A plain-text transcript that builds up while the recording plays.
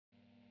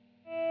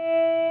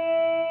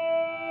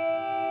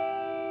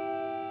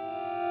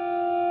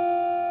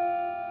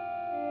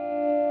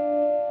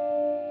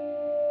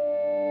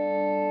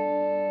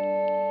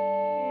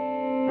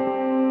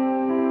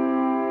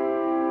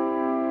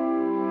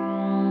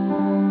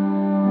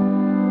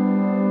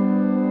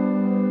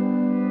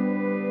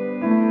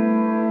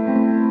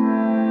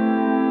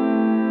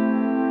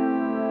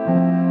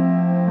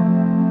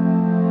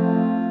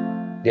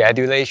The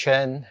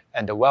adulation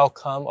and the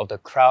welcome of the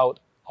crowd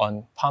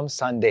on Palm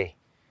Sunday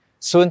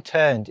soon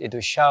turned into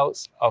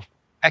shouts of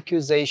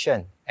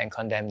accusation and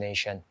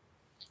condemnation.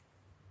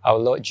 Our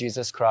Lord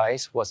Jesus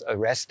Christ was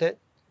arrested,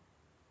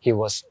 He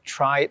was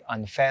tried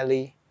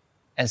unfairly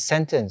and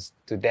sentenced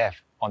to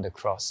death on the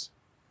cross.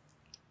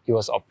 He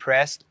was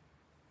oppressed,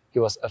 He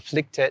was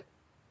afflicted,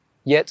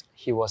 yet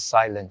He was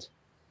silent.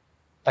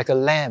 Like a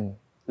lamb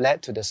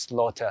led to the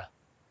slaughter,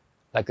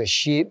 like a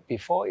sheep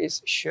before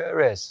its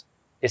shearers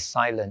is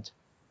silent,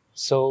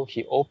 so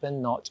He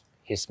opened not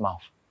His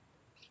mouth.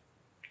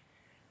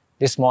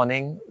 This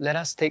morning, let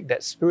us take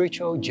that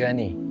spiritual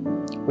journey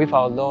with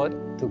our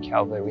Lord to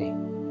Calvary,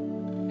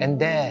 and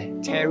there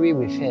tarry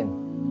with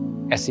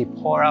Him as He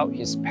poured out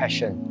His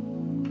passion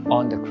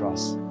on the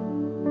cross.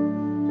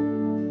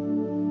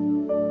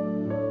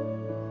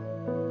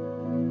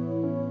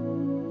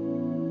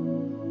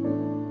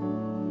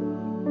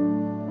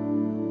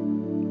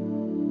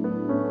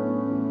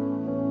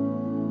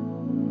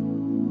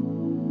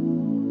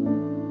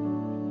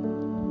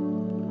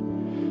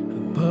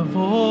 Above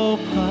all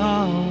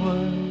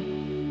power,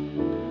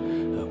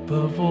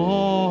 above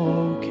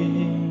all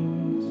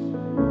kings,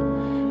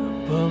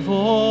 above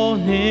all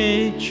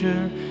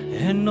nature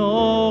and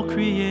all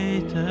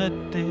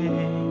created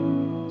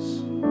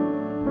things,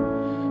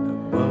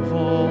 above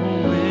all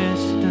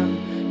wisdom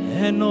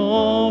and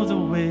all the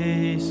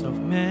ways of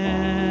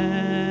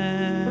man,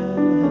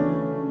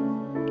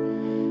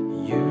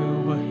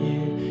 you were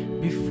here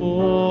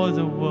before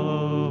the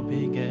world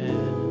began.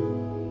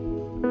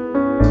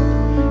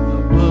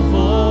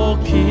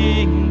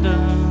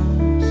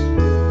 Kingdoms,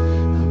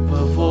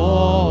 above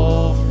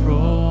all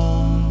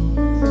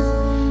thrones,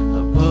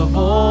 above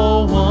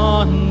all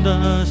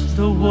wonders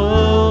the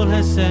world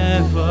has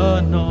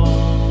ever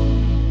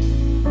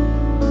known,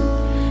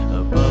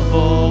 above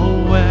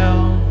all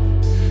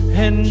wealth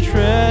and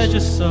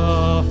treasures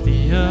of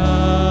the earth,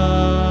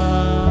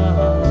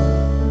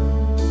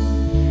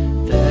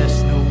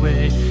 there's no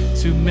way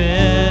to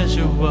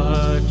measure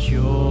what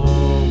you're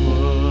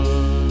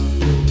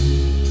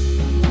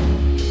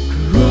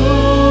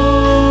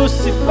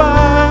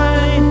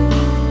crucified,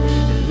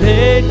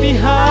 laid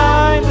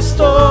behind the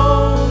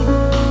stone.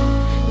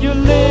 You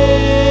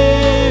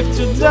live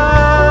to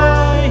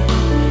die,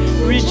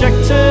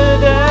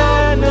 rejected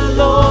and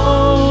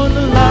alone,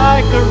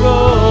 like a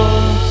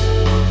rose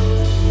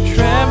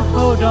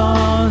trampled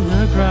on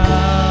the ground.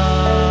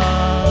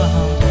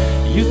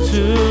 You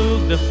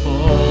took the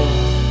fall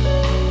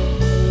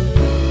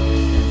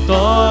and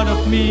thought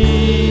of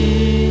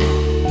me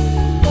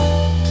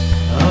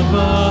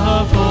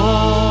above all.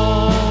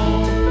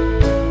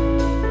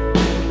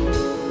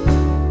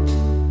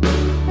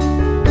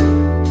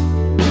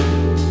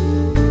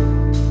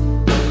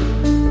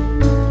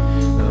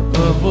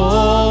 Above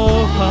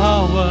all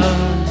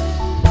powers,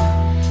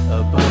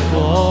 above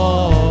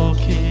all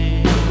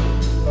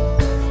kings,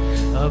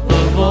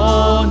 above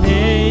all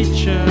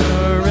nature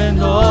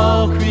and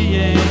all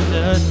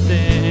created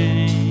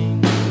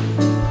things,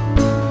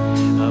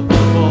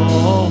 above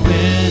all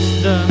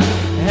wisdom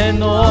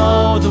and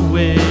all the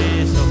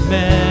ways of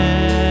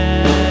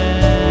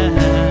man,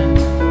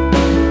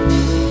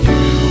 you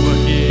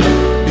were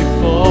here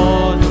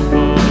before the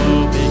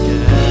world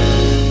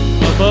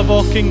began. Above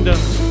all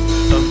kingdoms,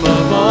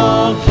 above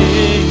all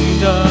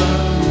kingdoms,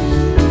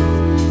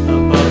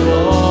 above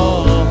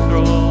all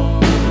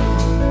thrones,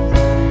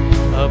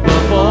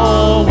 above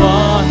all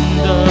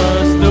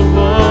wonders the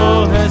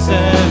world has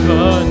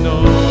ever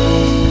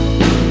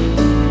known,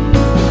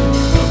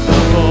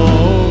 above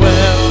all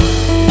wealth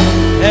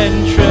and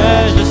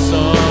treasures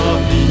of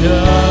the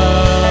earth,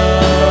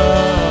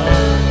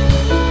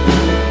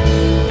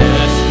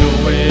 there's no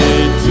way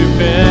to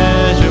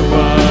measure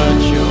what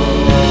you're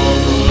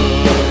worth.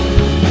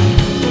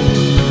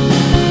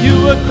 You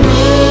were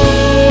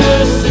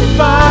crucified,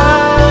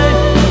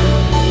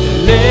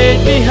 laid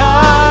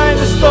behind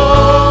the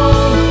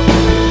stone.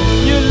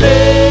 You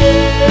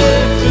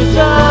lived to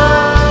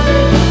die,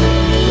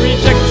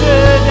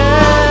 rejected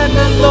and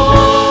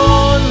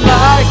alone,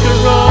 like a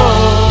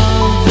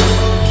rose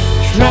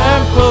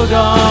trampled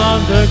on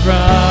the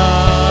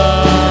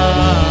ground.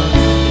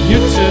 You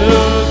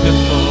took the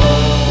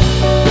fall,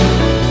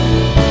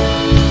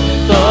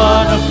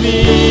 thought of me,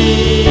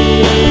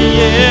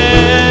 yeah.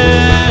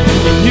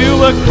 You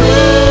were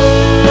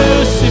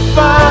crucified,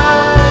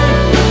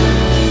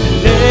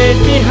 laid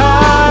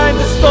behind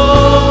the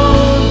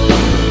stone.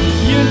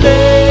 You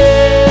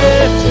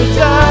lived to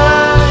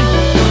die,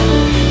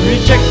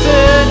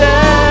 rejected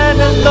and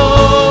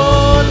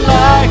alone,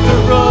 like a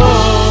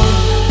rose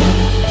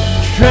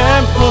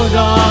trampled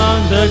on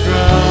the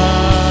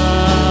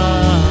ground.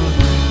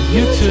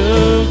 You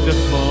took the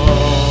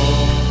fall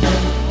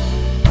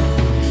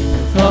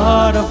and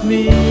thought of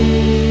me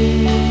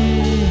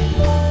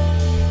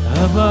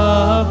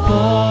above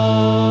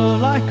all,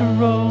 like a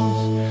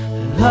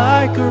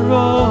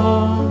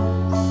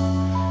rose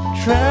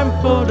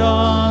trampled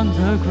on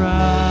the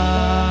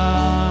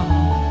ground.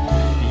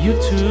 You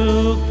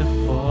took the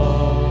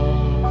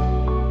fall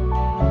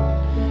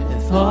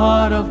and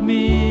thought of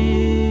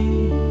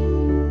me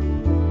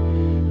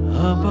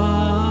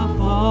above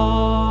all.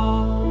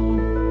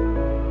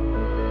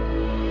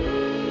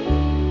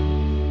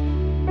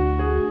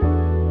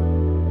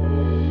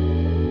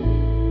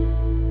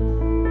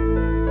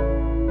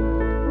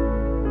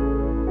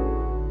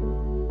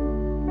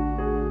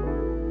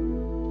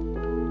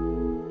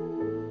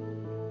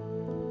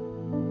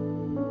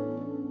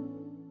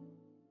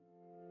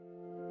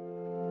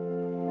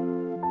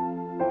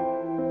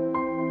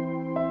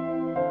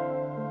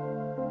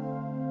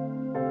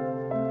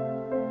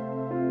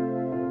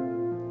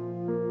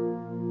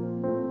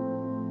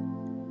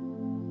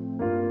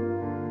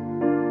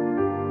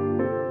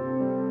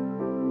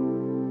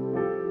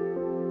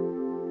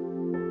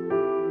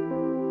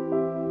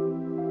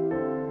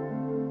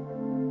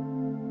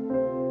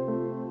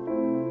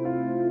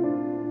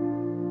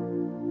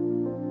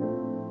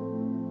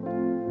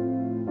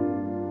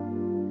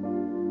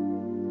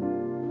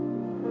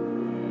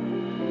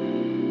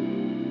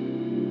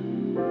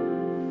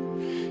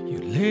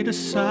 Laid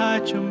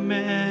aside your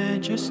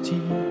majesty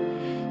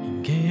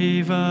and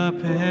gave up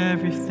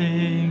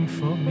everything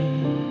for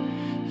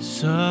me. You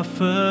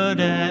suffered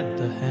at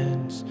the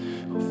hands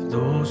of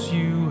those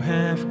you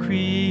have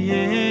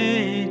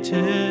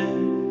created.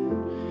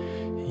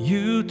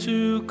 You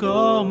took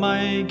all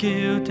my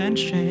guilt and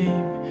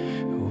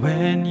shame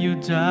when you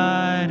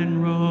died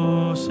and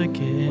rose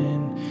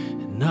again.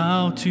 And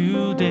now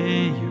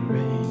today you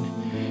reign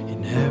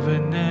in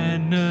heaven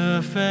and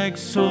earth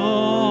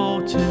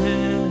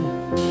exalted.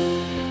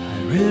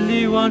 I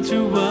really want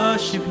to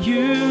worship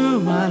you,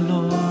 my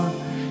Lord.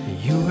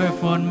 You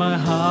have won my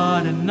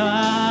heart and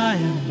I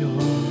am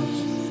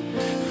yours.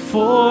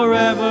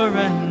 Forever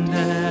and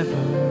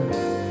ever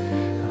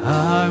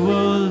I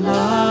will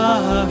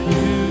love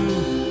you.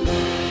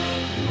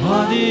 You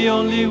are the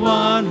only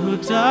one who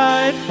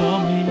died for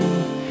me.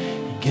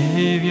 You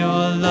gave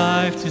your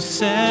life to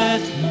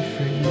set me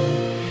free.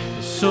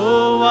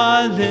 So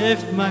I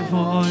lift my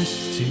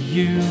voice to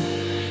you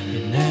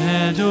in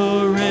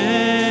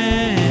adoration.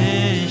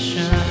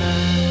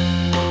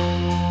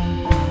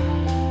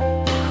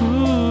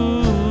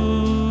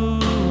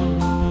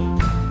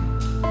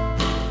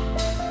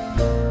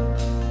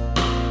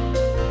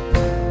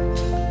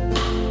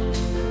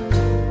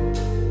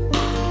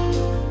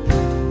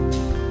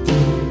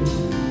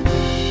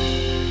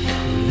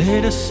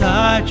 Laid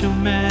aside your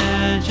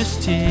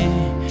majesty,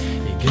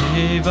 you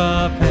gave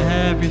up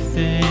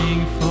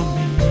everything for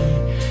me.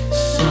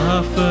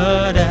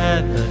 Suffered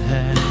at the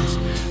hands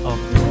of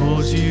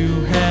those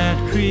you had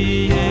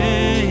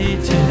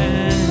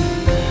created.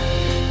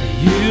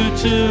 You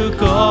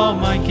took all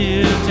my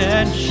guilt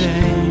and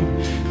shame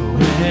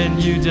when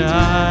you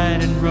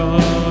died and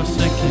rose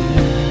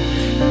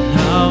again.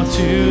 Now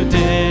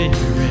today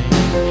you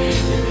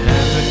reign in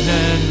heaven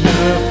and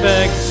earth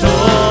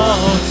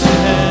exalted.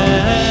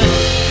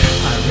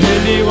 I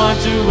really want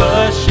to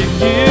worship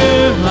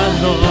you, my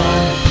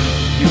Lord.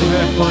 You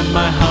have won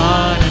my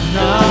heart and I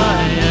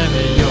am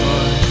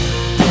yours.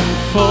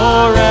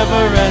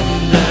 Forever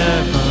and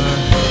ever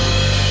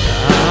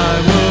I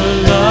will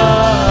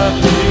love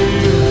you.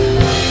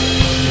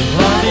 You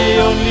are the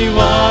only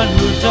one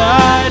who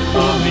died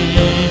for me.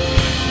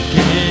 You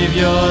gave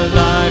your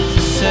life to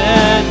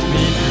set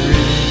me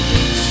free.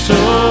 So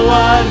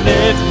I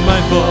lift my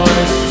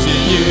voice to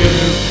you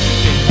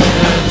in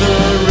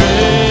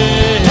adoration.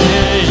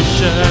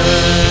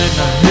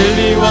 I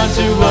really want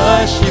to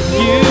worship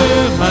you,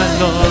 my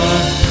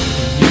Lord.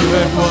 You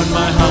have won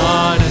my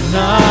heart and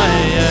I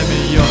am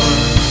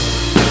yours.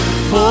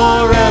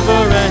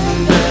 Forever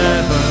and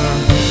ever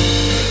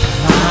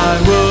I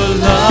will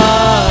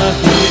love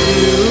you.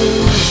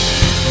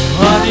 You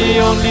are the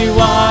only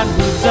one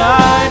who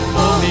died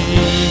for me.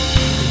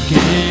 You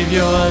gave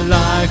your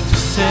life to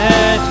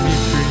set me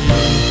free.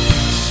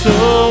 So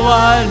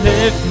I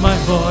lift my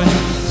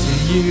voice to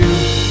you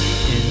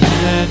in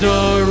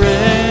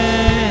adoration.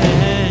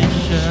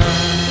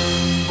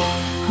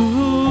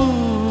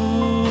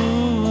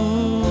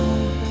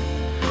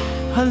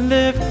 I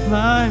lift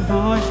my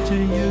voice to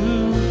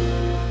you,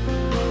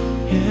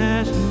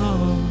 yes,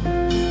 Lord.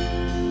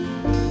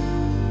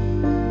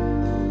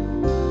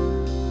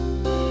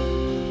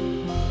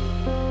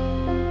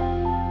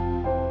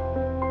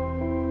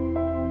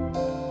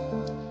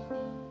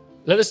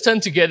 Let us turn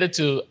together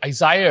to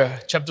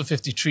Isaiah chapter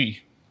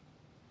 53.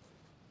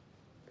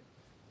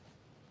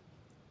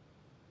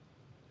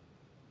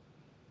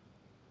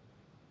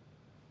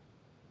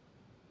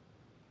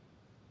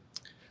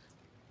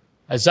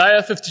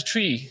 Isaiah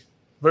 53,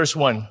 verse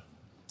 1.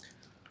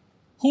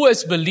 Who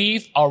has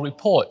believed our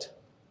report,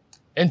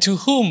 and to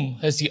whom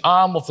has the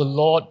arm of the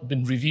Lord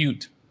been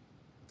revealed?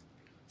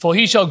 For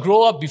he shall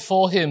grow up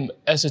before him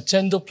as a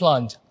tender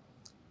plant,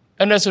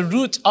 and as a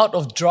root out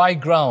of dry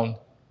ground.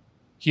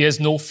 He has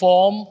no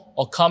form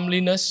or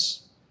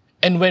comeliness,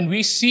 and when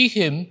we see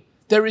him,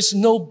 there is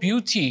no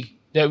beauty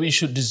that we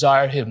should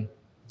desire him.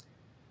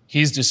 He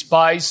is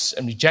despised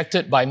and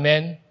rejected by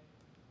men,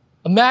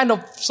 a man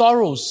of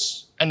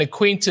sorrows and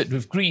acquainted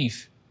with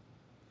grief.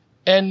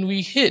 And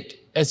we hid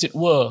as it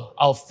were,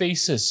 our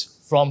faces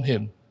from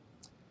him.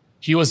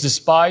 He was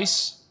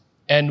despised,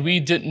 and we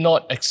did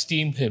not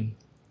esteem him.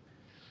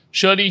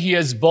 Surely he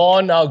has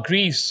borne our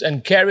griefs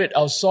and carried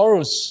our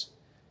sorrows,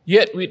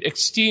 yet we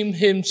esteem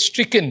him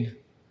stricken,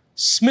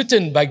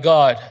 smitten by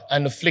God,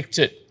 and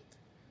afflicted.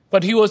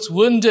 But he was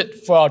wounded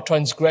for our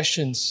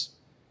transgressions.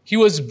 He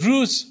was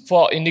bruised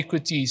for our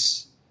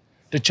iniquities.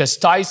 The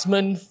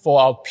chastisement for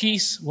our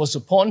peace was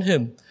upon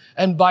him,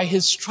 and by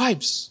his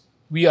stripes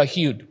we are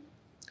healed.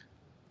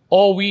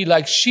 All we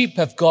like sheep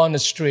have gone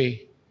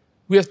astray.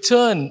 We have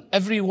turned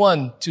every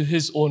one to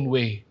his own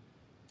way,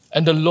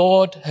 and the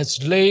Lord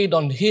has laid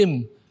on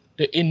him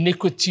the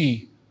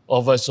iniquity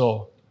of us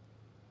all.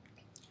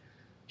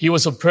 He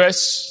was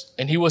oppressed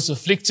and he was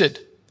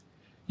afflicted,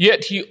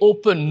 yet he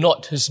opened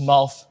not his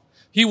mouth.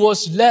 He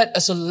was led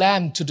as a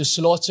lamb to the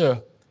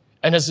slaughter,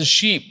 and as a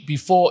sheep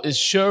before its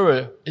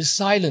shearer is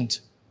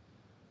silent,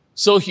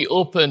 so he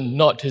opened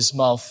not his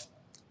mouth.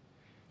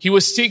 He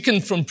was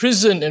taken from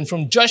prison and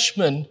from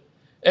judgment,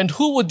 and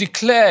who would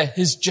declare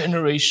his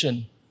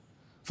generation?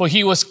 For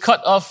he was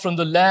cut off from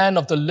the land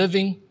of the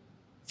living.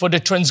 For the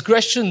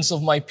transgressions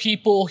of my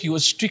people he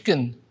was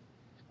stricken,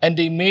 and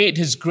they made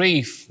his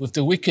grave with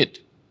the wicked,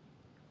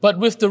 but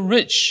with the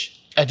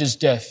rich at his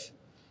death,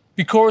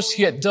 because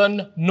he had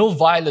done no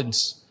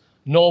violence,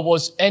 nor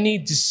was any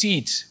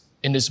deceit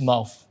in his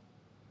mouth.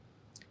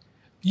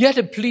 Yet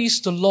it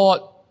pleased the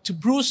Lord to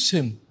bruise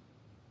him.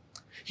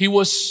 He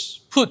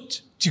was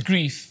put to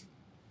grief.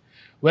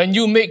 When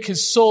you make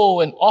his soul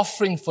an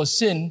offering for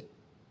sin,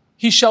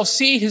 he shall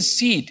see his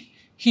seed,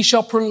 he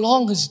shall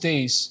prolong his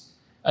days,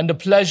 and the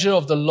pleasure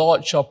of the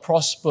Lord shall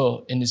prosper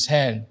in his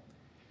hand.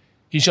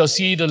 He shall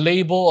see the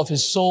labor of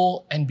his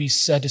soul and be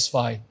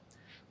satisfied.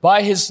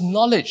 By his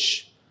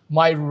knowledge,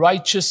 my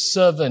righteous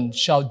servant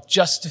shall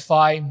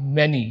justify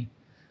many,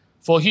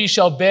 for he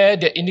shall bear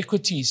their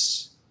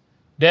iniquities.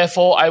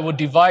 Therefore I will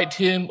divide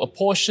him a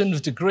portion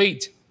with the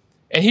great,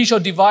 and he shall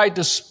divide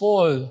the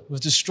spoil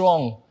with the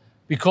strong,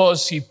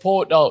 because he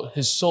poured out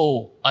his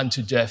soul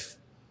unto death.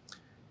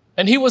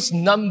 And he was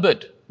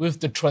numbered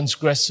with the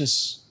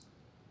transgressors,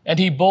 and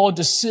he bore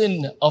the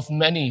sin of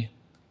many,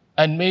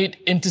 and made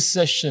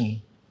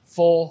intercession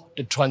for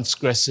the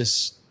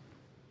transgressors.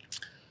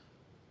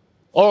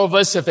 All of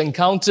us have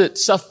encountered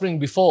suffering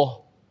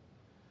before.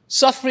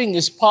 Suffering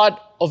is part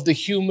of the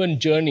human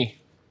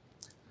journey.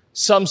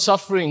 Some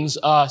sufferings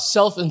are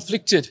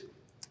self-inflicted.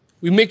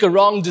 We make a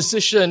wrong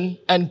decision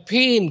and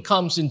pain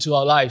comes into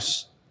our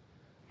lives.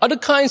 Other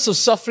kinds of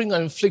suffering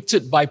are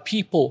inflicted by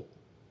people.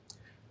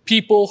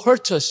 People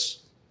hurt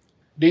us.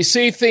 They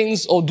say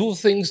things or do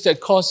things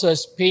that cause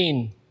us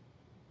pain.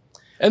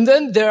 And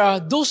then there are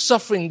those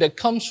suffering that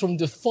comes from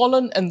the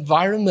fallen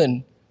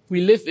environment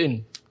we live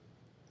in.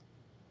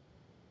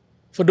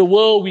 For the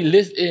world we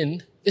live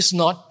in is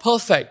not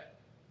perfect.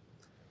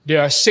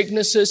 There are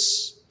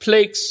sicknesses,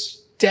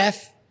 plagues,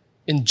 death,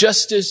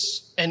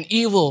 injustice, and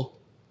evil.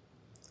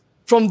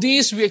 From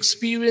these we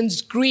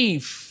experience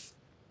grief,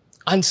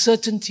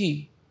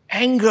 uncertainty,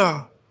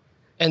 anger,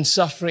 and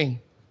suffering.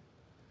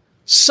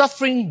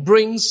 Suffering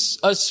brings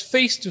us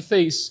face to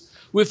face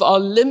with our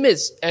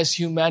limits as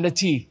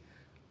humanity,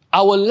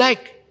 our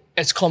lack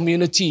as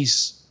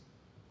communities,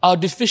 our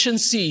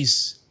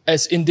deficiencies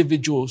as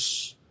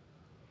individuals.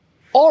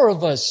 All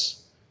of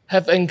us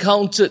have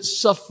encountered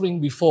suffering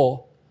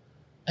before,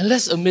 and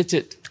let's admit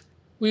it,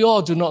 we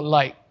all do not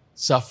like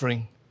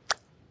suffering.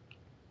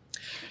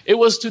 It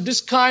was to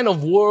this kind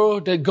of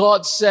world that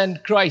God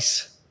sent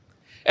Christ.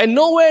 And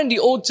nowhere in the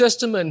Old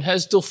Testament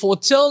has the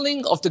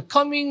foretelling of the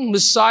coming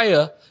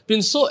Messiah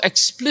been so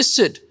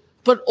explicit,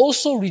 but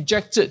also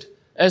rejected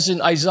as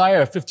in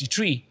Isaiah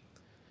 53.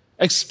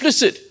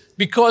 Explicit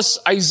because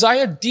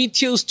Isaiah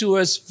details to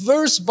us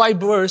verse by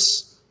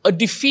verse a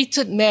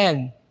defeated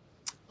man,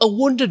 a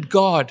wounded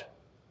God,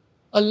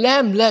 a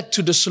lamb led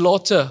to the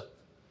slaughter,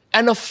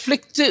 an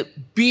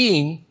afflicted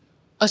being,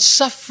 a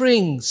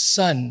suffering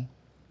son.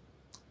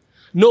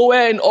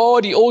 Nowhere in all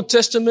the Old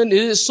Testament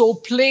is it so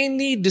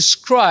plainly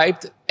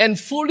described and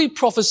fully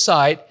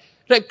prophesied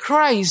that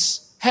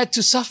Christ had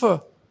to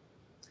suffer.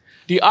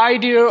 The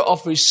idea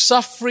of a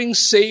suffering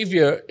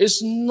Savior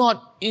is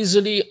not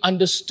easily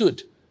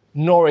understood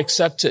nor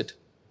accepted.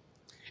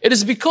 It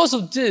is because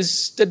of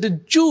this that the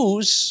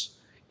Jews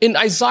in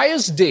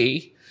Isaiah's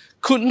day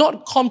could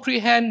not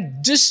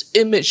comprehend this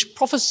image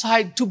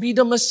prophesied to be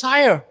the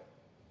Messiah.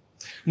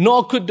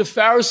 Nor could the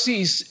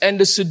Pharisees and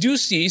the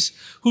Sadducees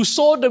who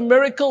saw the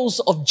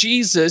miracles of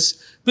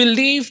Jesus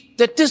believe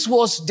that this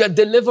was their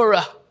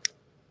deliverer,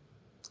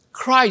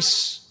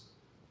 Christ,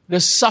 the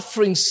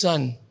suffering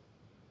Son.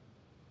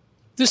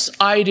 This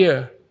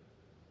idea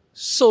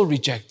so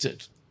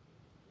rejected.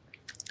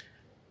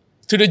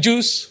 To the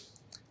Jews,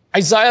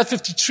 Isaiah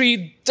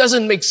 53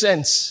 doesn't make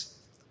sense.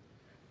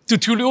 To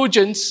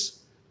theologians,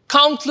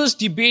 countless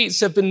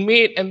debates have been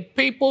made and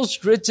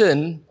papers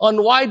written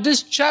on why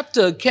this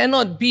chapter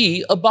cannot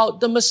be about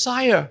the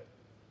Messiah.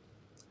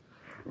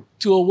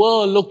 To a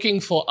world looking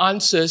for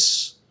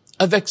answers,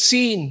 a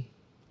vaccine,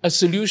 a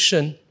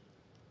solution,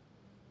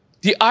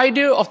 The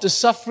idea of the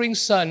suffering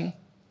Son,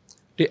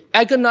 the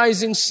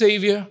agonizing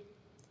Savior,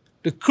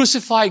 the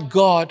crucified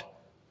God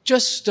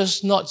just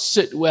does not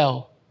sit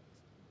well.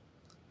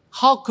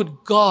 How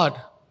could God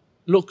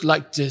look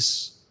like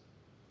this?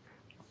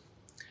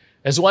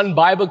 As one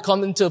Bible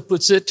commentator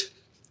puts it,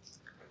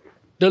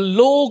 the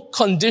low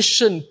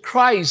condition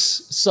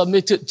Christ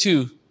submitted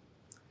to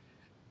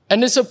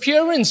and his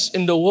appearance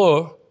in the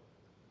world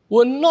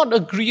were not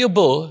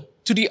agreeable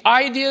to the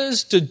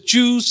ideas the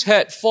Jews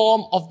had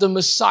formed of the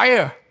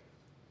Messiah.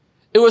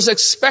 It was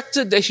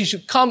expected that he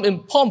should come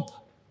in pomp.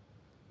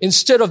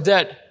 Instead of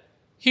that,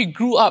 he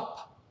grew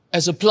up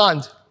as a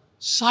plant,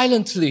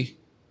 silently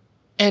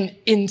and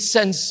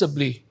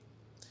insensibly.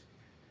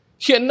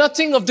 He had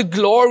nothing of the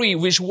glory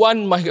which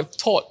one might have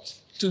thought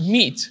to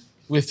meet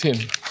with him.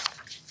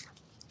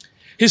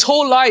 His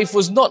whole life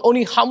was not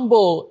only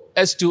humble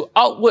as to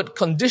outward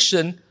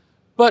condition,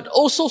 but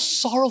also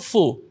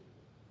sorrowful,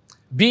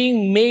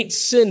 being made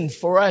sin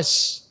for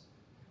us.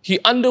 He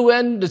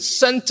underwent the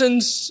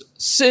sentence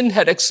sin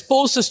had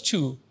exposed us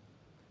to.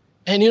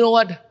 And you know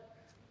what?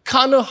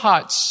 Carnal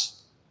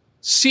hearts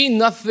see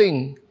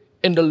nothing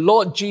in the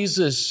Lord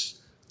Jesus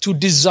to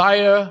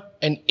desire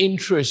an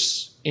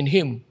interest in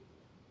him.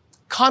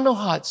 Carnal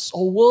hearts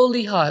or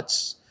worldly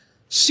hearts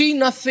see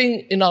nothing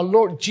in our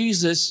Lord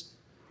Jesus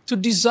to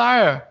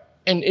desire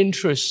an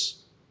interest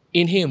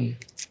in him.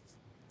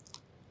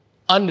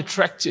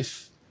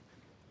 Unattractive,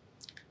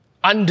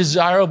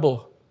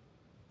 undesirable,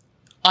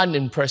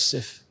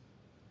 unimpressive.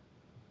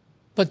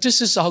 But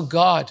this is our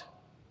God,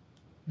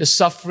 the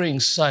suffering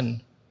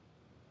Son.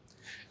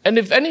 And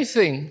if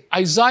anything,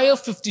 Isaiah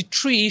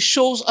 53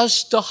 shows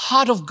us the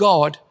heart of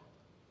God,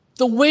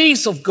 the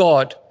ways of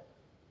God,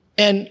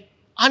 and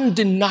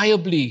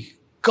undeniably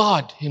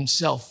God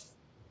himself.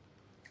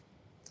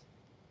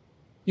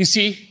 You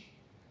see,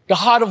 the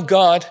heart of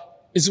God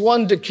is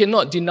one that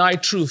cannot deny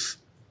truth.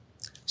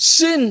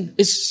 Sin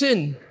is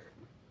sin.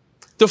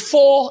 The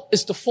fall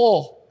is the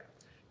fall.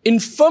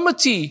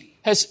 Infirmity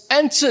has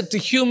entered the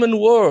human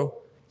world.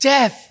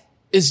 Death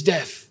is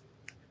death.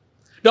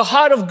 The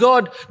heart of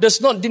God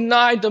does not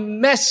deny the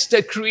mess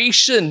that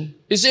creation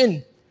is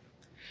in.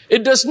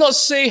 It does not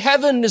say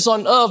heaven is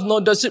on earth, nor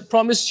does it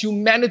promise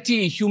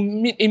humanity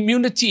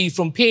immunity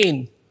from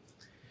pain.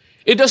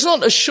 It does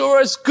not assure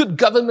us good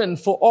government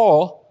for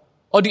all,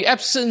 or the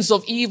absence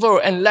of evil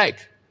and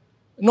lack,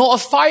 nor a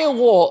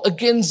firewall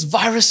against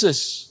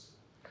viruses.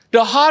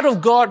 The heart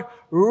of God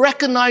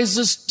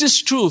recognizes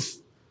this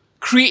truth.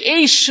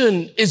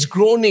 Creation is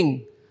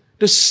groaning.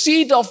 The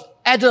seed of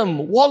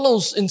Adam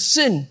wallows in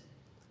sin.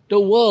 The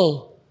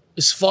world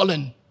is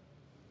fallen.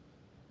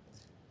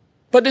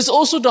 But it's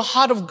also the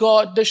heart of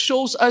God that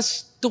shows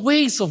us the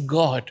ways of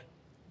God.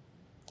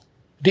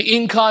 The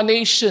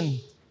incarnation,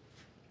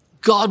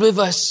 God with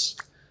us,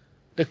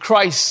 the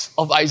Christ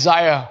of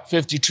Isaiah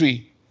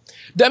 53,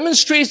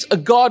 demonstrates a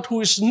God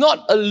who is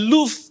not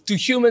aloof to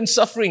human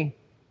suffering.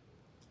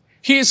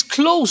 He is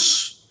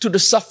close to the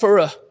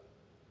sufferer.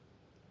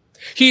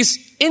 He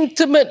is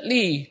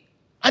intimately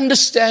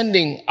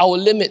understanding our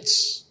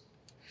limits.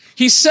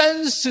 He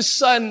sends his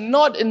Son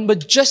not in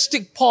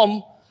majestic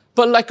pomp,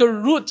 but like a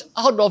root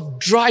out of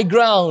dry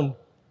ground.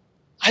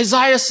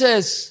 Isaiah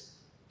says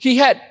he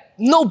had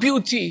no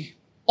beauty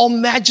or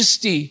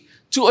majesty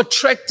to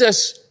attract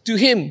us to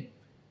him.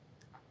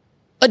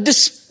 A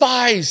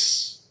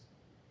despised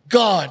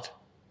God,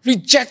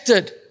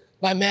 rejected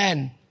by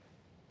man.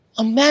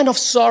 A man of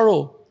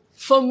sorrow,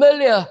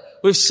 familiar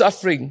with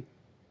suffering.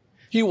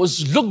 He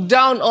was looked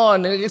down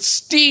on and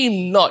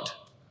esteemed not,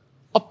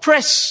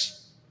 oppressed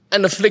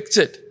and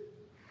afflicted,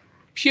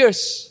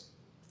 pierced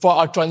for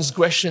our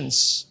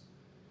transgressions,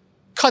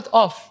 cut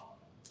off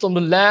from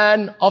the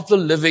land of the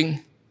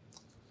living,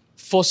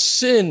 for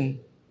sin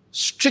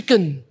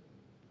stricken,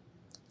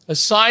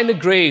 assigned a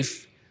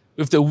grave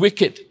with the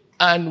wicked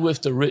and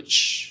with the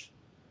rich,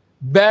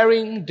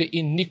 bearing the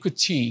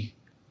iniquity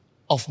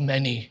of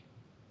many.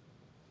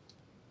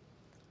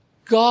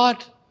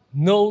 God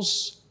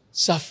knows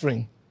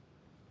suffering.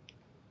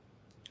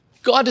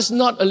 God is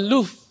not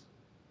aloof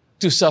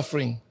to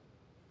suffering.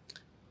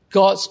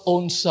 God's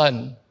own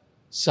Son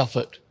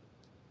suffered.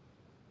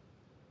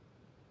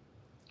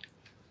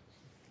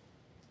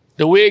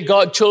 The way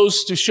God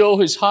chose to show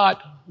his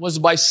heart was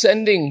by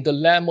sending the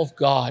Lamb of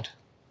God,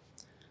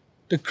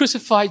 the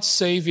crucified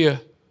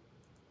Savior,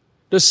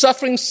 the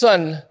suffering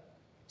Son,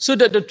 so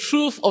that the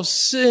truth of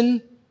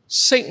sin,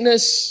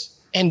 sickness,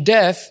 and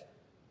death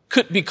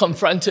could be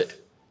confronted.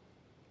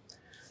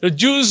 The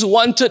Jews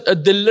wanted a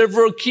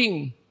deliverer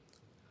king.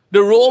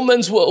 The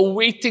Romans were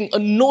awaiting a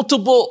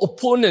notable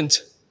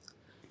opponent.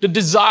 The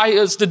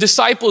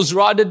disciples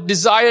rather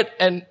desired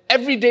an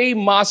everyday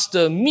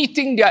master,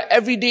 meeting their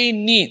everyday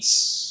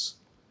needs.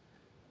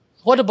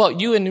 What about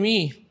you and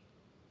me?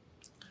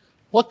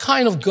 What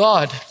kind of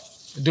God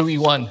do we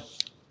want?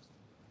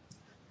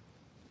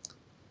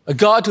 A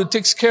God who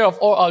takes care of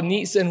all our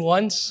needs and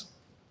wants?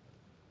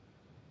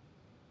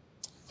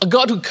 A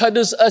God who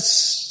cuddles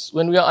us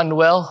when we are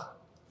unwell?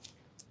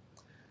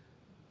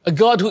 A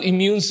God who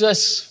immunes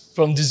us?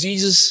 from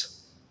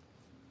diseases.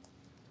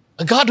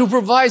 A God who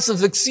provides a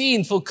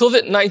vaccine for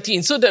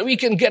COVID-19 so that we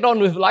can get on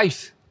with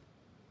life.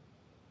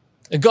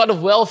 A God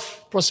of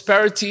wealth,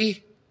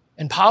 prosperity,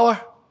 and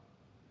power.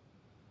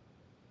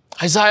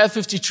 Isaiah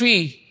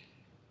 53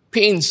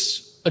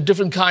 paints a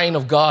different kind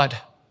of God.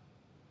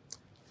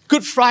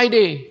 Good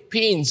Friday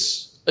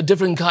paints a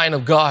different kind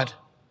of God.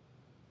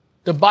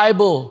 The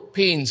Bible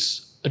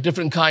paints a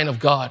different kind of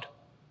God.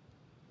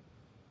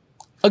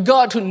 A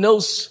God who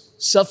knows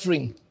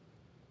suffering.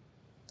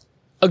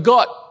 A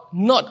God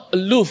not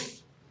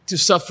aloof to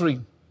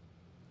suffering.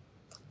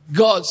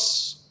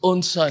 God's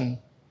own Son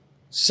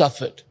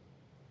suffered.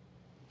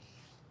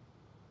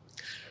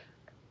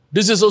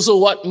 This is also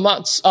what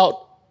marks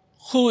out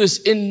who is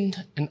in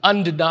and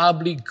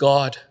undeniably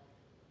God.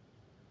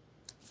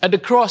 At the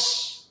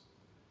cross,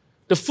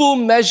 the full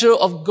measure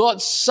of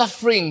God's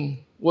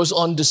suffering was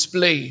on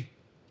display.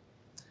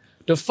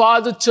 The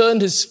Father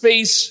turned his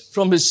face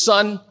from his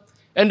Son,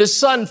 and the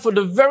Son, for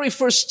the very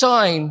first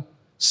time,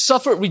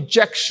 suffered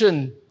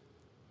rejection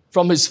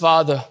from his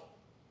Father.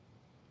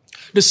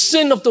 The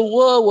sin of the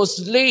world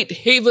was laid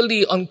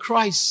heavily on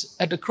Christ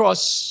at the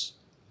cross.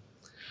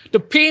 The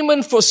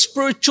payment for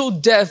spiritual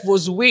death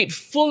was weighed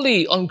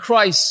fully on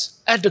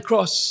Christ at the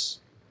cross.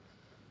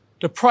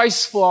 The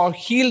price for our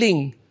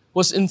healing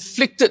was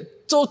inflicted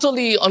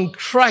totally on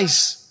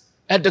Christ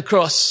at the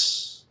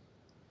cross.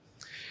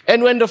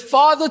 And when the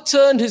Father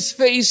turned his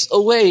face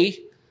away,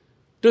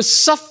 the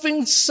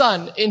suffering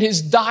Son in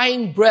his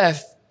dying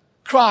breath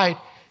cried,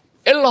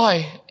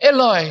 Eloi,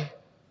 Eloi,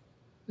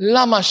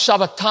 lama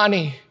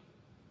sabachthani.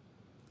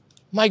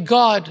 My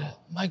God,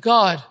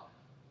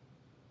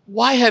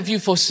 why have you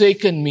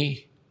forsaken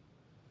me?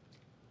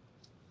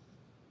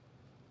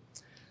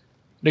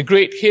 The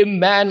great hymn,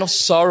 Man of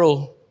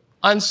Sorrow,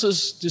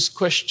 answers this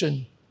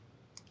question.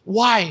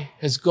 Why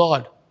has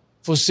God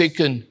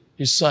forsaken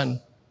his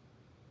Son?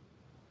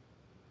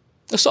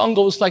 The song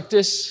goes like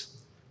this.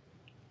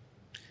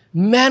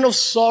 Man of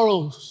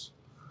sorrows,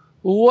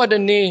 what a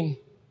name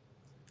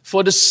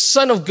for the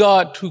Son of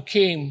God who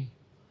came,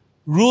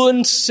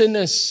 ruined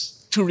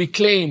sinners to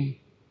reclaim.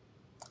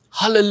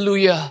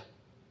 Hallelujah,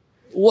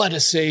 what a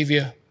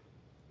Savior.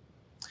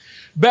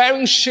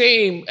 Bearing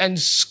shame and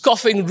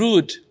scoffing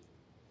rude,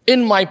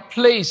 in my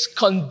place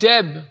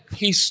condemned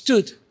he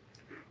stood,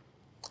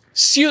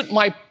 sealed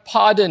my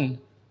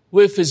pardon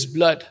with his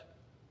blood.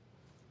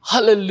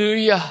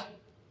 Hallelujah,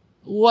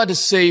 what a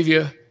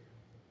Savior.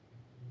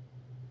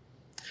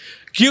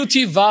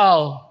 Guilty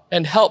vow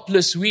and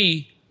helpless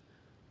we,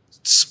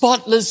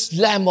 spotless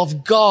Lamb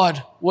of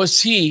God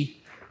was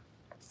he.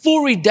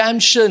 Full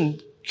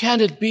redemption can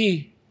it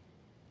be?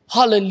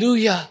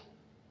 Hallelujah,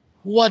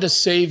 what a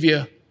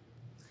Savior.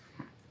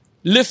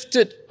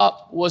 Lifted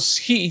up was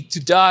he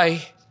to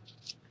die.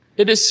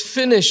 It is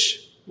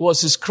finished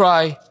was his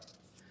cry.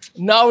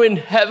 Now in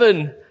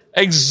heaven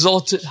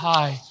exalted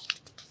high.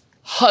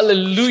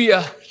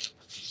 Hallelujah,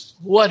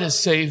 what a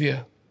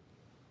Savior.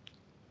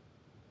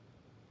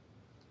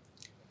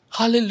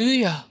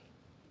 Hallelujah,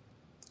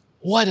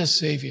 what a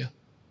Savior.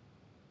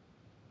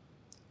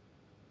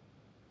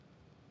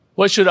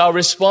 What should our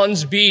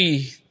response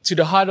be to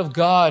the heart of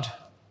God,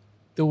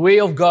 the way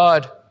of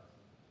God,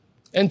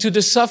 and to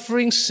the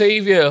suffering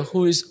Savior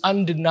who is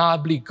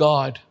undeniably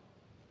God?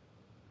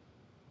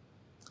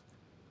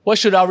 What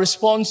should our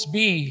response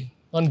be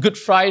on Good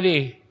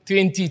Friday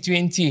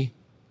 2020?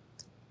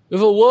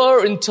 With a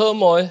world in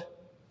turmoil,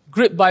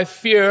 gripped by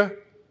fear,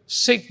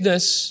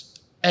 sickness,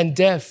 and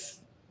death.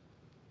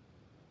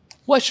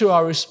 What should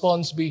our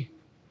response be?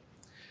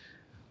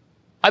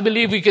 I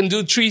believe we can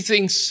do three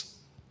things.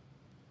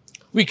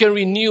 We can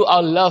renew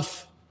our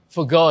love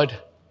for God.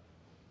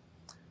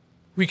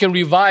 We can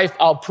revive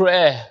our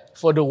prayer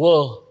for the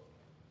world.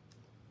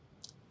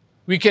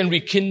 We can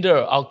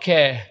rekindle our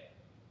care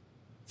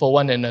for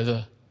one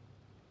another.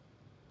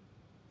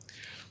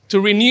 To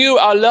renew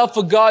our love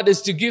for God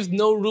is to give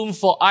no room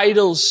for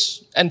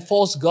idols and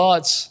false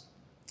gods.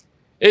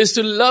 It is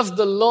to love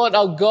the Lord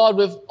our God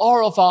with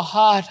all of our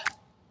heart,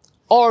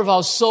 all of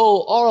our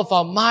soul, all of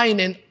our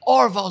mind, and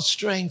all of our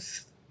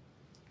strength.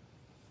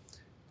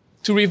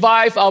 To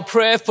revive our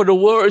prayer for the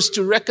world is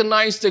to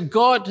recognize that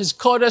God has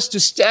called us to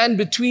stand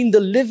between the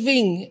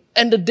living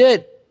and the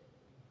dead.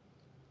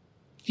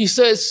 He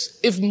says,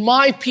 if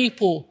my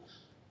people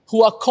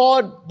who are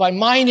called by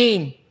my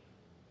name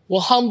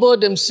will humble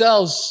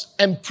themselves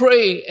and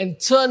pray and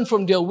turn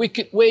from their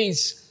wicked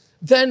ways,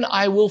 then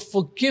I will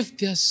forgive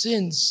their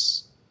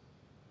sins.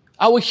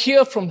 I will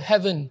hear from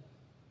heaven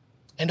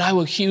and I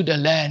will heal the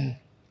land.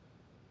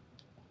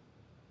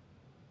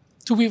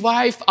 To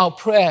revive our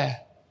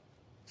prayer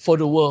for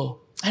the world.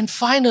 And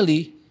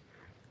finally,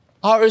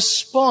 our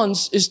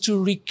response is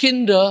to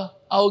rekindle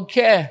our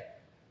care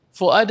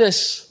for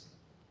others.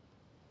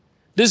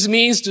 This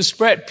means to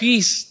spread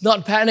peace,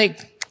 not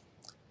panic.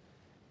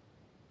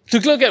 To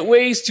look at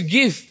ways to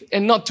give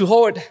and not to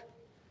hoard.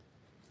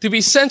 To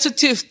be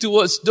sensitive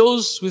towards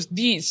those with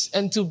needs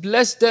and to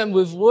bless them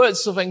with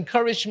words of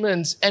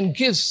encouragement and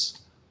gifts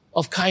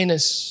of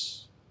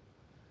kindness.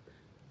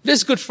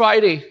 This Good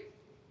Friday,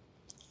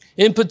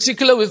 in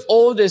particular with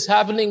all that's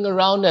happening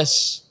around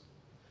us,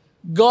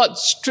 God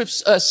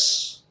strips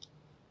us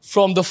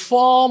from the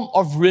form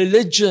of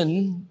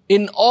religion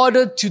in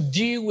order to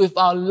deal with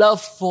our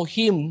love for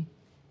Him.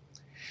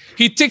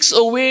 He takes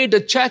away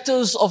the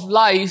chatters of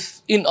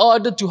life in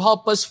order to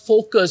help us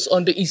focus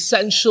on the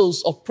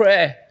essentials of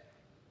prayer.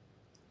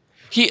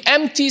 He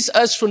empties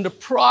us from the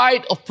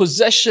pride of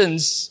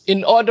possessions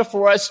in order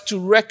for us to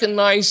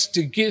recognize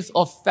the gift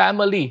of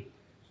family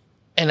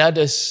and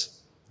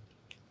others.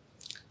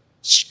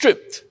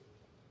 Stripped,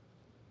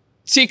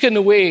 taken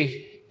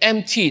away,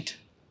 emptied.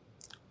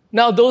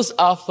 Now those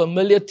are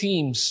familiar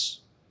themes.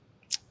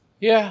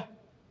 Yeah,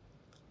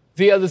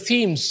 they are the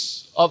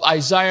themes of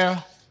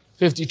Isaiah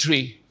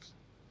 53.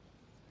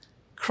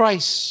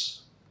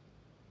 Christ,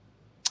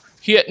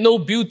 He had no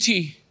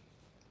beauty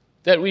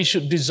that we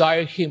should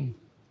desire Him.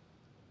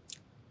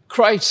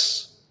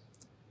 Christ,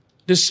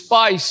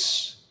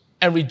 despised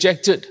and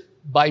rejected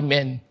by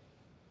men.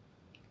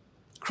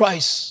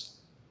 Christ,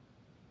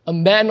 a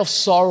man of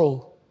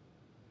sorrow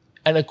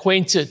and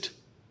acquainted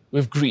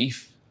with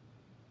grief.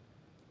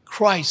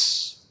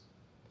 Christ,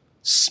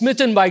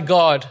 smitten by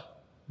God,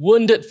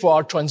 wounded for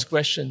our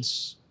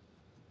transgressions.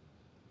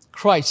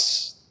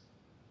 Christ,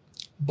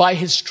 by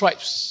His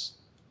stripes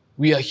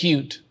we are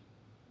healed.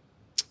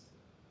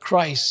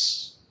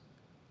 Christ,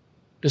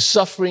 the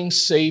suffering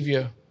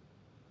Savior,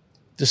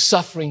 the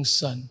suffering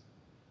Son.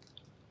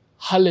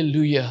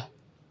 Hallelujah.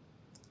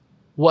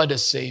 What a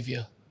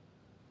Savior.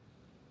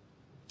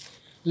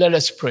 Let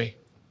us pray.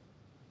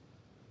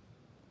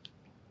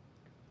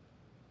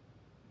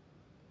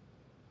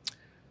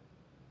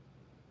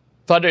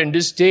 Father, in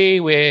this day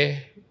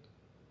where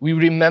we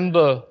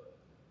remember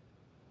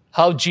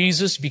how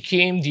Jesus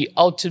became the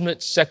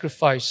ultimate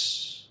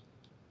sacrifice,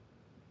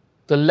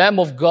 the Lamb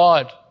of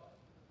God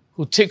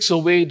who takes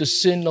away the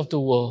sin of the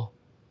world,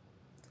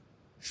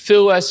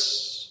 fill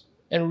us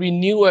and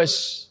renew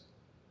us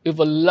with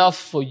a love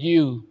for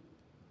You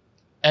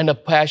and a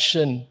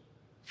passion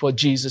for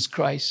Jesus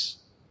Christ.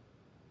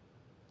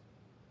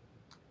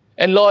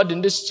 And Lord,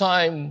 in this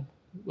time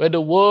where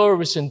the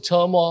world is in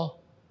turmoil,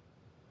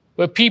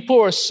 where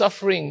people are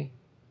suffering,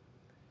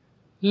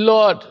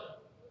 Lord,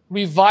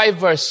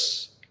 revive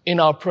us in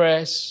our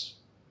prayers,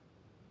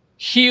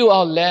 heal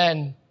our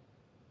land,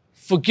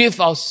 forgive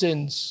our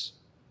sins,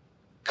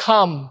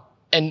 come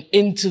and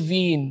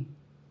intervene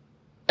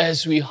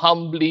as we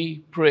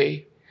humbly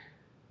pray.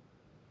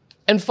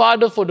 And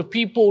Father, for the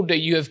people that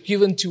You have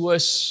given to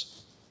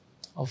us,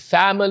 our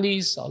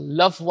families, our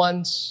loved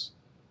ones,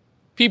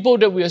 people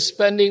that we are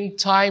spending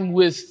time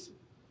with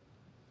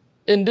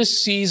in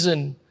this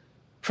season,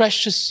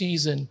 precious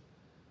season,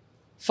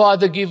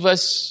 Father, give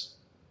us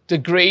the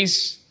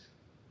grace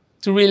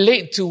to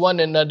relate to one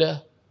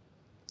another,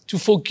 to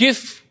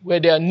forgive where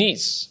there are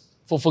needs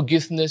for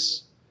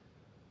forgiveness,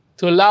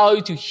 to allow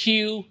You to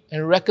heal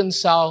and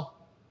reconcile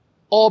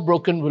all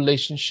broken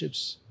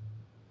relationships.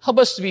 Help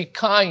us to be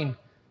kind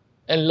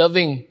and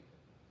loving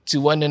to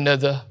one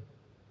another.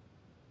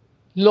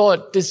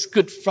 Lord, this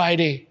Good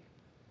Friday,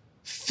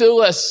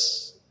 fill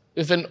us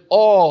with an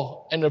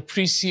awe and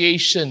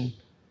appreciation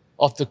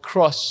of the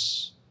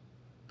cross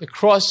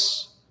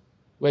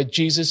where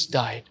Jesus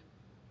died.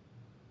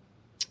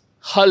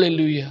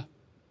 Hallelujah.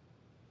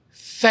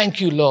 Thank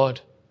You,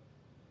 Lord,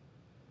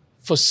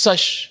 for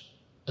such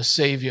a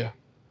Savior.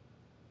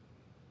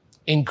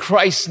 In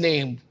Christ's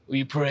name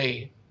we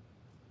pray.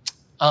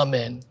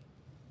 Amen.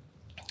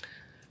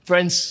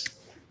 Friends,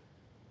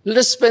 let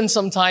us spend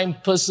some time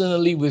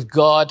personally with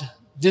God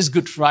this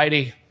Good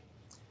Friday.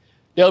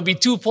 There will be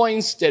 2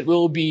 points that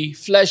will be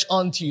flashed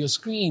onto your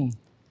screen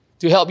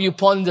to help you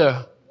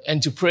ponder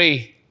and to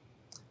pray.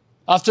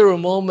 After a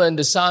moment,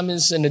 the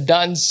psalmist and the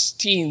dance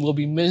team will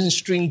be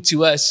ministering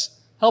to us,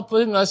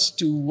 helping us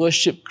to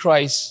worship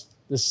Christ,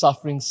 the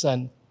suffering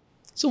Son.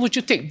 So would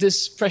you take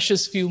this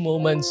precious few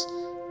moments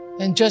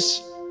and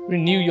just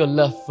renew your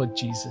love for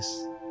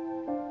Jesus?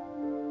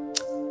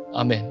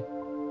 Amen.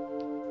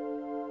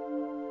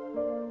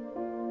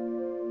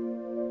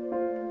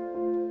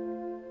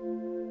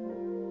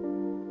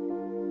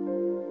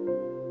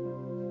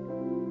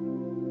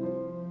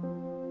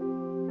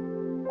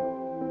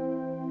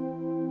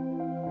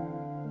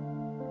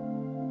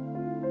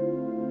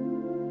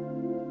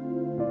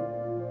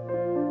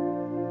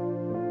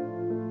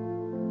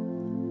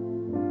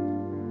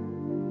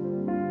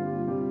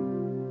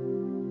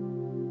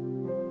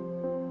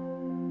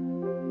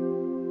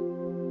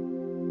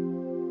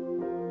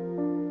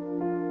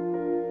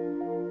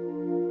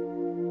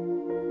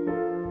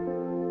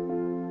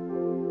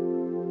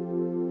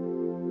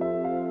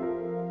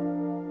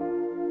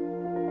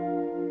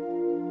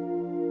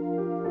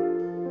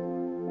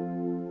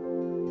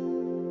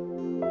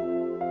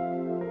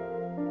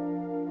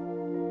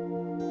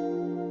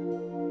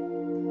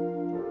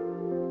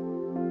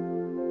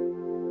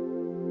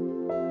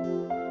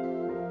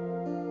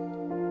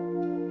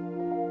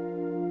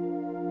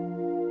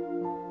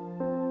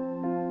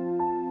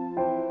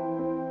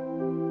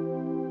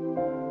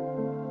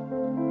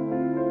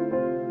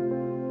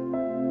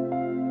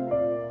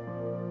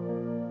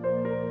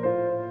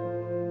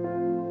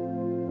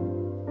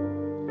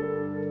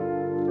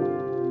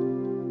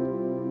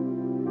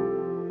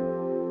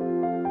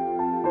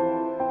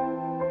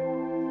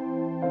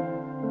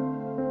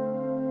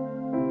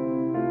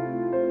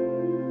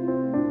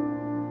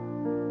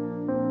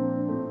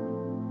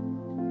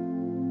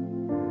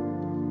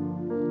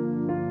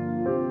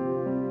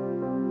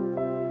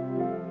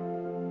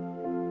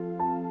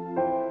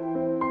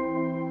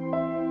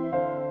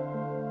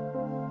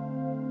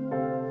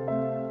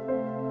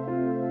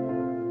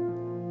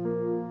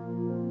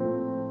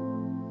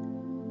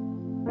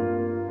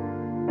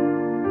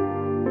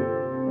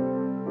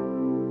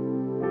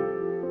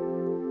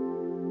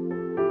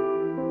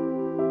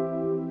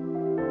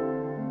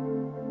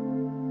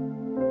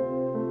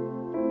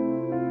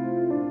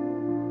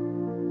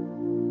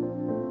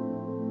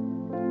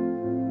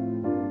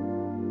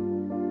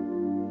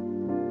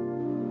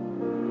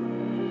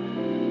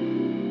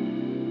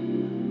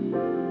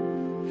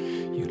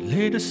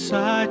 laid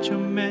aside your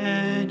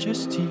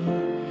majesty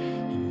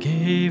and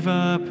gave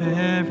up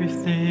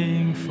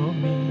everything for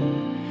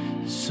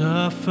me. You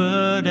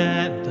suffered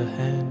at the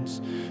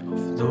hands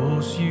of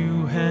those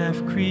you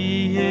have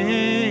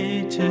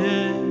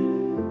created.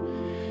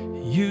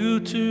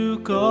 You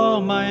took all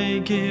my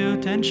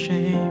guilt and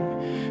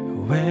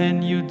shame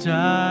when you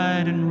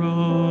died and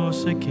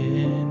rose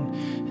again.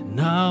 And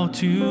now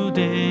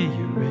today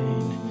you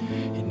reign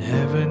in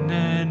heaven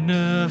and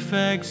earth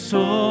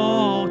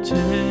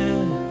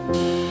exalted.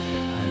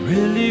 I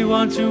really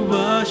want to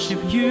worship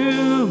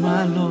you,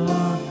 my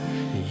Lord.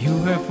 You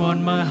have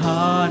won my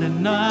heart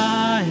and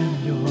I am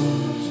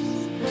yours.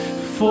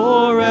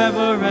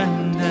 Forever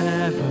and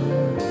ever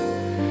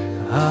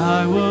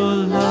I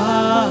will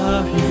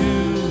love you.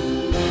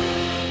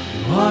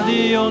 You are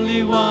the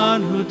only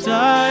one who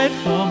died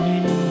for me.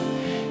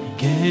 You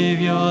gave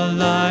your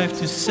life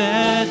to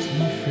set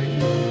me free.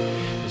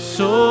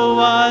 So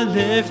I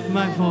lift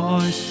my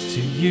voice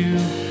to you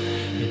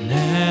in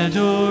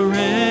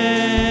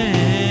adoration.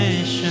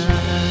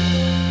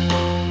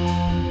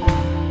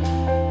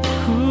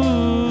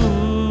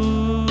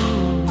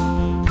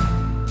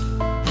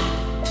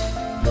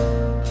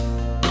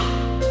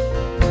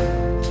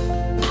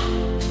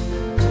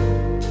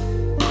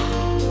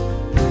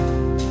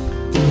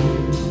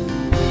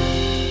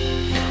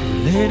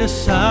 Laid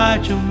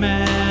aside your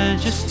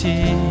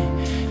majesty,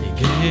 you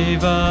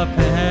gave up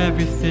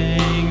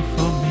everything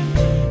for me.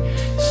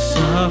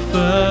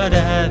 Suffered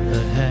at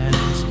the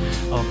hands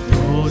of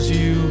those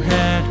you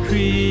had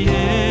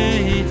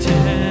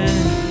created.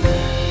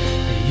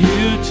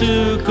 You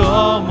took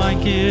all my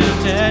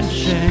guilt and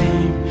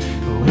shame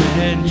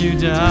when you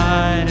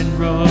died and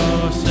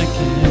rose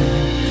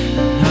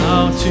again.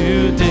 Now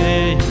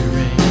today you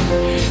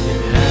reign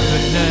in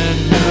heaven and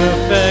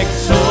earth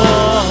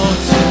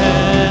exalted.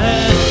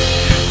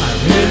 I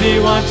really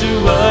want to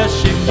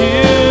worship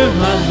you,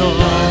 my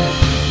Lord.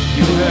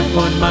 You have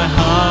won my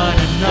heart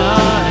and I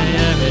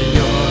am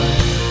yours.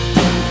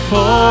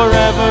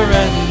 Forever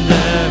and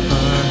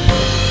ever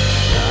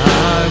I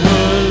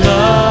will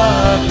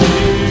love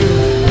you.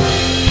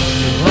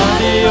 You are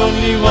the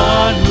only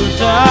one who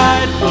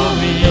died for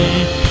me.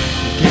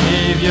 You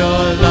gave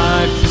your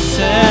life to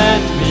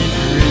set me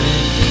free.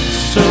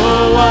 So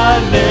I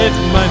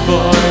lift my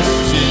voice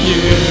to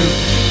you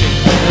in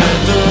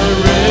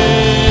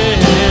adoration.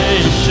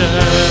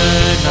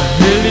 I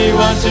really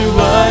want to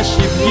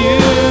worship you,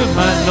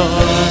 my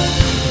Lord.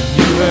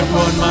 You have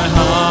won my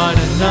heart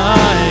and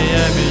I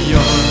am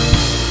yours.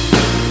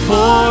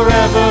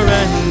 Forever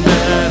and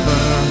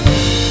ever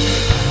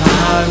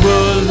I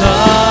will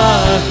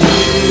love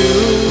you.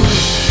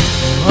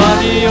 You are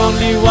the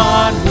only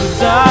one who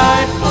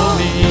died for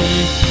me.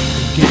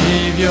 You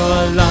gave your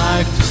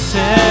life to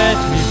set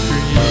me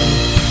free.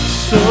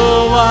 So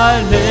I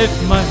lift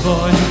my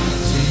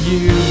voice to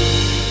you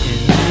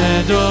in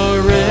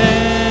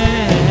adoration.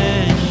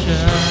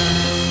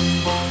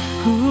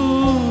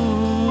 Ooh,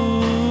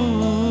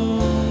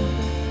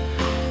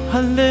 I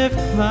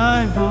lift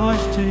my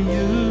voice to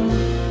you.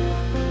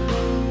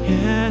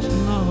 Yes,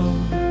 Lord.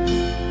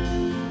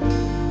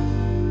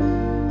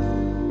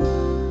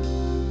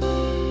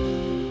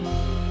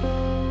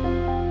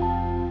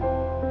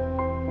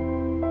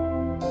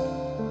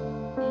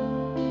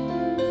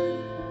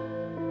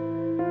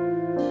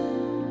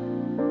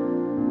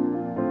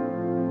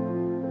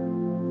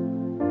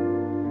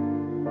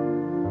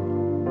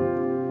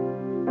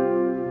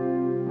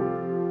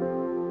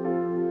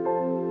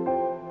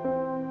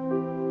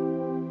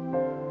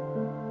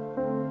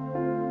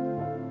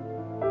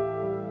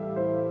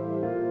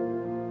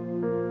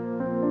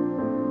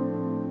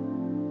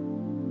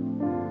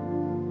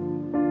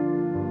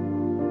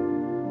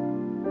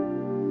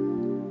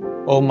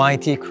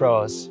 Almighty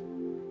cross,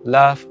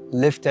 love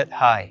lifted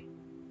high,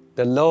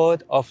 the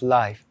Lord of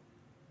life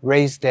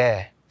raised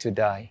there to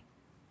die.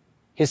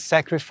 His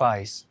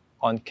sacrifice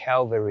on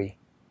Calvary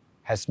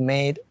has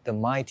made the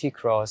mighty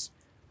cross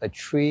a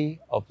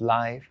tree of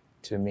life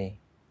to me.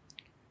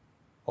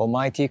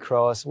 Almighty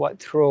cross,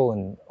 what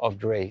throne of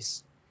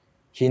grace!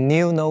 He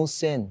knew no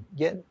sin,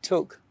 yet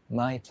took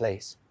my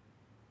place.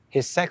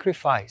 His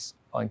sacrifice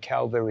on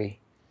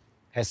Calvary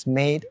has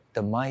made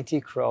the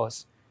mighty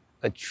cross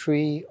a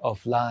tree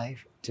of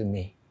life to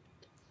me.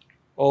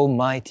 O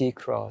mighty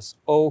cross,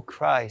 O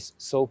Christ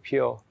so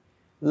pure,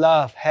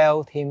 love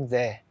held him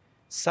there,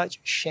 such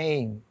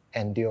shame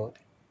endured.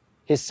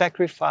 His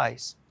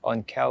sacrifice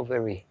on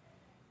Calvary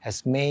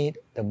has made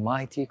the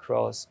mighty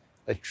cross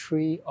a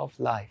tree of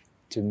life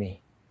to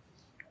me.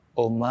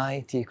 O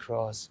mighty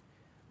cross,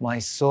 my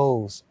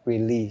soul's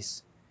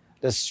release,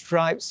 the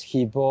stripes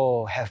he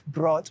bore have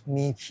brought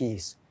me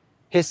peace.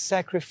 His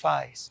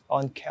sacrifice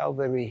on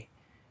Calvary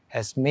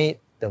has made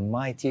the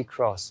mighty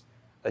cross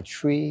a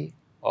tree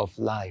of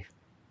life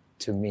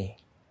to me.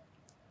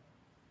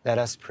 Let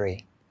us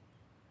pray.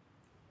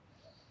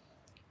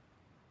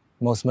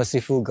 Most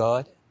merciful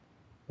God,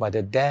 by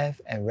the death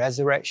and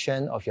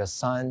resurrection of your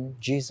Son,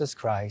 Jesus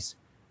Christ,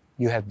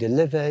 you have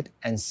delivered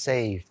and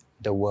saved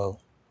the world.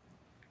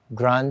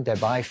 Grant that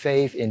by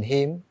faith in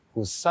him,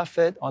 who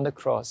suffered on the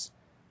cross,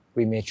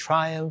 we may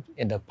triumph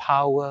in the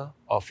power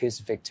of his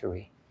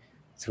victory.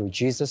 Through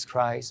Jesus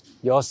Christ,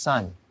 your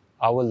Son,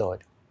 our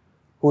Lord,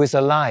 who is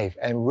alive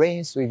and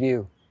reigns with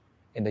you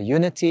in the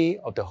unity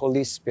of the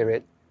Holy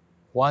Spirit,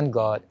 one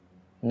God,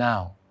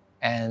 now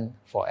and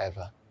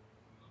forever.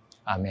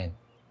 Amen.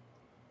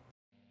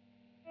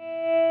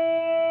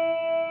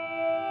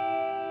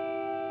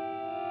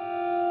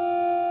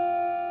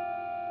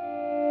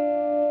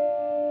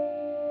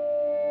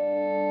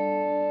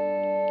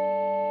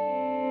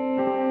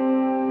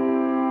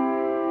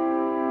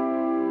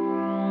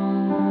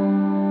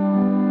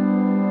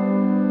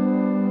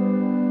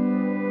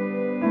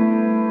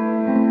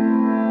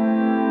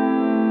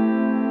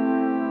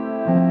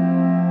 Thank you.